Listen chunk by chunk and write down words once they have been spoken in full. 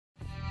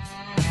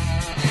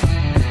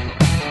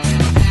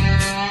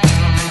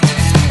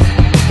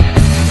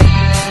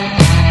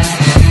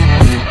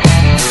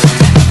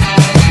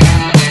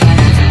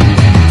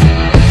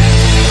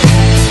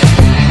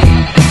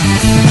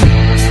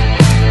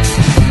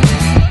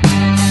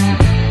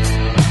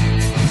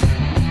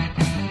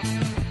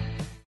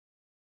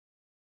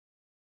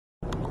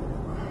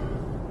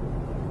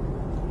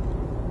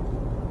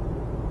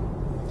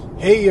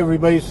Hey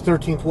everybody, it's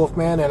 13th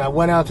Wolfman, and I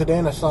went out today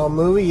and I saw a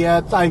movie.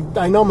 Yeah, I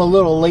know I'm a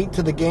little late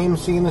to the game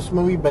seeing this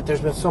movie, but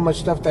there's been so much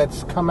stuff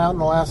that's come out in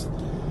the last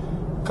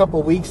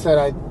couple weeks that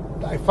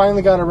I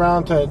finally got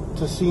around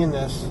to seeing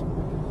this.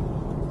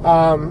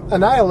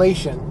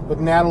 Annihilation with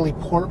Natalie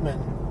Portman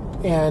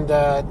and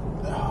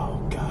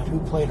oh god, who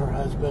played her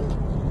husband?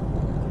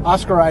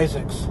 Oscar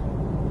Isaacs,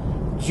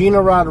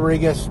 Gina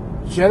Rodriguez,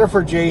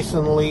 Jennifer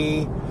Jason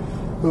Leigh,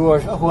 who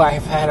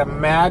I've had a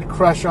mad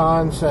crush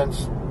on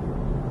since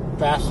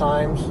Fast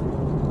Times,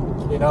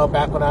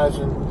 back when I was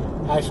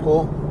in high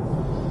school.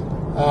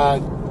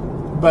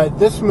 But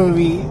this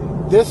movie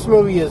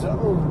is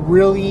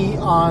really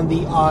on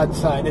the odd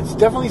side. It's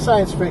definitely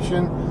science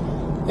fiction,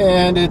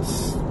 and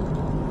it's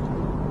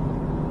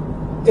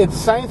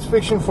science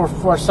fiction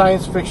for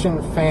science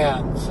fiction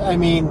fans. I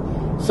mean,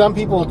 some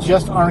people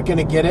just aren't going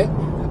to get it.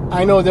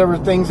 I know there were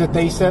things that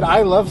they said.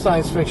 I love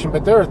science fiction,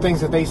 but there are things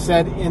that they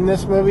said in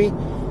this movie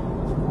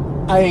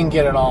I didn't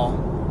get at all.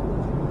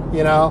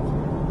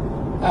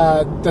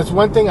 That's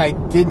one thing I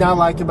did not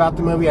like about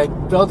the movie. I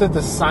felt that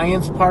the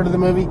science part of the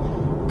movie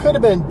could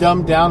have been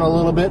dumbed down a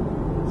little bit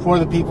for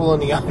the people in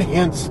the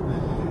audience.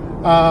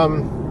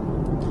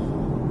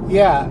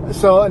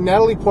 So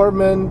Natalie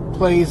Portman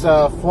plays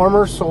a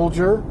former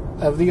soldier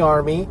of the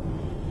Army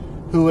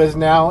who is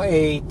now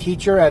a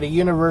teacher at a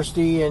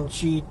university, and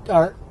she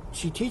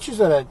teaches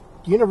at a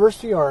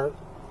university or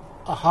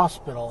a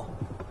hospital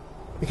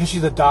because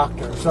she's a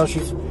doctor. So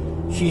she's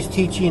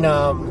teaching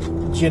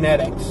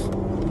genetics.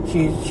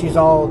 She's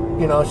all,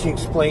 she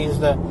explains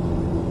the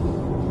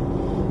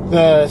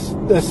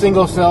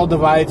single cell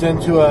divides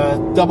into a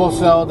double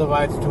cell,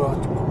 divides into a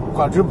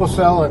quadruple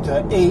cell,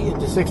 into 8,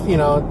 into 6,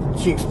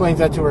 she explains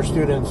that to her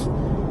students.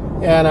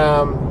 And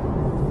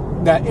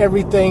that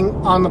everything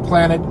on the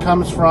planet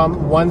comes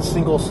from one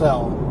single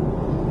cell.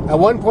 At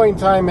one point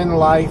in time in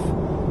life,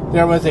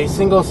 there was a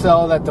single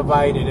cell that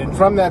divided, and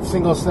from that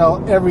single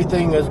cell,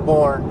 everything is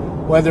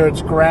born, whether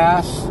it's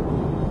grass,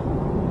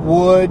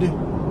 wood,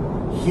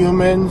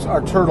 humans,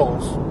 or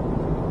turtles.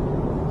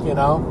 I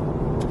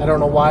don't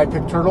know why I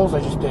picked turtles, I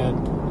just did.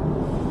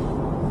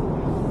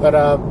 But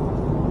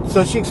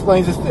so she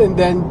explains this, and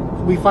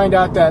then we find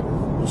out that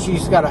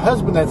she's got a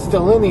husband that's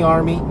still in the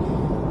Army,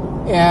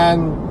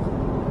 and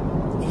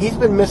he's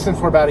been missing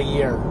for about a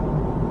year.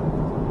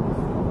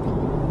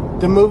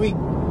 The movie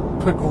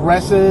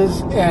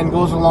progresses and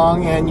goes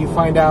along, and you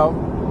find out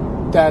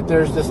that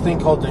there's this thing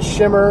called the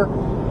Shimmer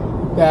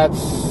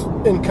that's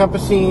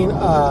encompassing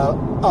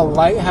a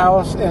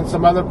lighthouse and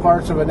some other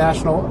parts of a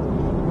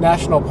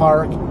national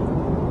park,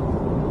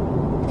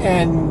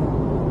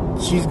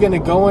 and she's going to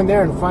go in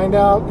there and find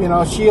out.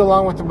 She,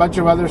 along with a bunch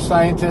of other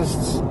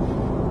scientists,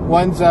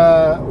 one's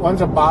a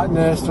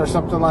botanist or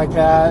something like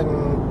that,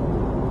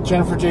 and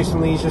Jennifer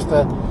Jason Leigh is just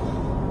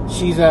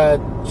she's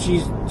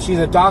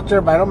a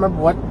doctor, but I don't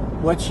remember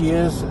what she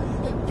is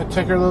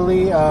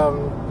particularly,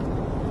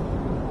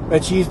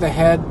 but she's the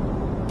head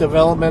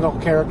developmental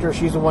character.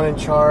 She's the one in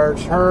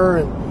charge. Her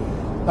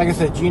and, like I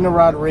said, Gina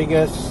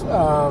Rodriguez,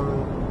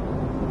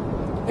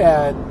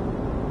 and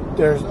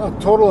there's a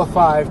total of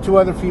 5, 2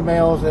 other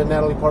females and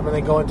Natalie Portman.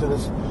 They go into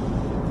this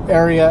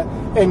area,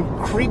 and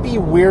creepy,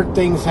 weird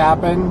things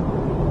happen.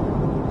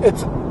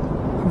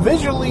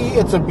 Visually,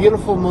 it's a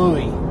beautiful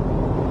movie.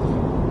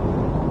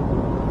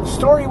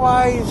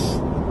 Story-wise,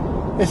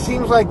 it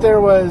seems like there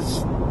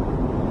was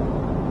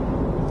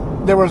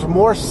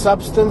more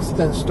substance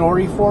than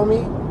story for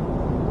me.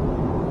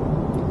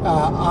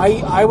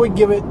 I would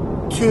give it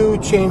 2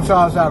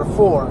 chainsaws out of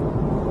 4.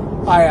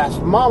 I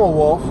asked Mama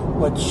Wolf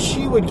what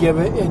she would give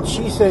it, and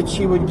she said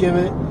she would give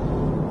it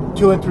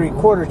 2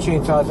 3/4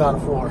 chainsaws out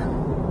of 4.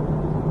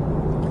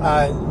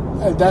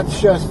 That's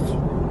just,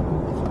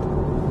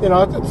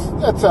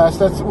 that's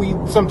us. We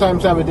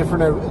sometimes have a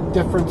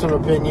difference of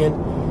opinion,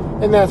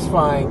 and that's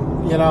fine.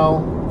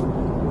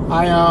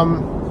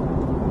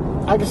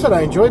 Like I said,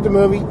 I enjoyed the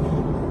movie.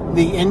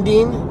 The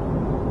ending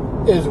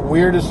is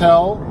weird as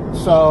hell,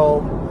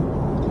 so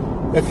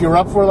if you're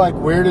up for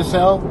weird as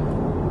hell,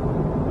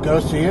 go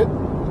see it.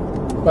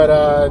 But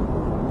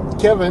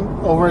Kevin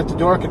over at the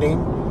Dorkening,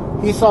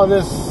 he saw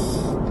this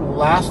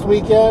last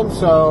weekend,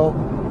 so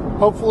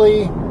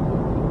hopefully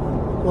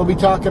we'll be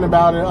talking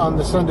about it on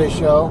the Sunday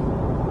show.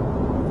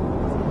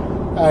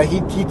 He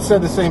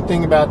said the same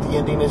thing about the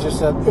ending. It's just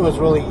that it was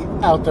really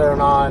out there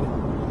and odd.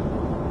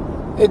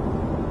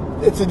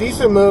 It's a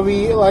decent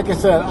movie. Like I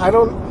said,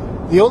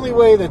 the only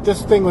way that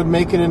this thing would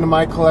make it into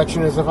my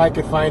collection is if I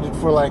could find it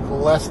for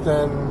less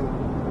than,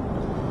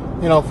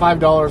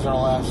 $5 or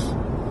less.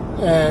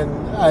 And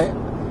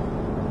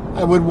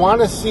I would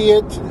want to see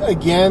it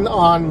again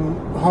on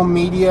home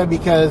media,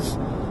 because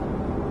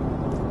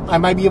I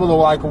might be able to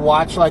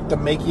watch the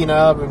making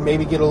of and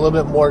maybe get a little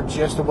bit more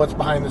gist of what's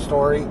behind the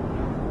story.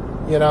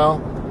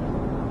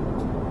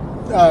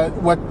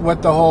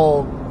 What the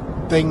whole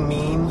thing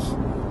means.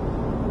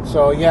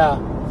 So yeah.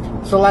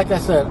 So like I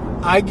said,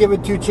 I give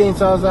it 2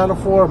 chainsaws out of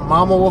 4.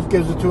 Mama Wolf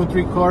gives it 2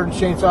 3/4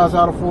 chainsaws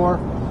out of 4.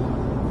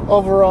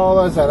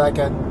 Overall, is that like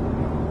a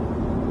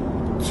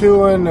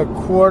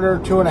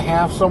 2.25,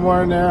 2.5,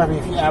 somewhere in there,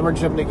 if you average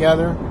them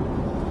together.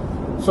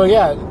 So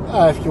yeah,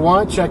 if you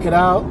want, check it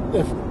out.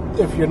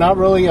 If you're not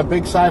really a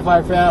big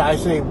sci-fi fan, I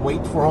say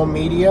wait for home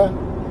media.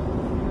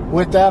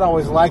 With that,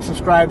 always like,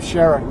 subscribe,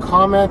 share, and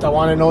comment. I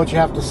want to know what you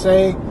have to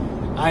say.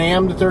 I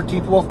am the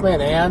 13th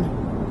Wolfman, and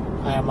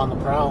I am on the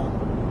prowl.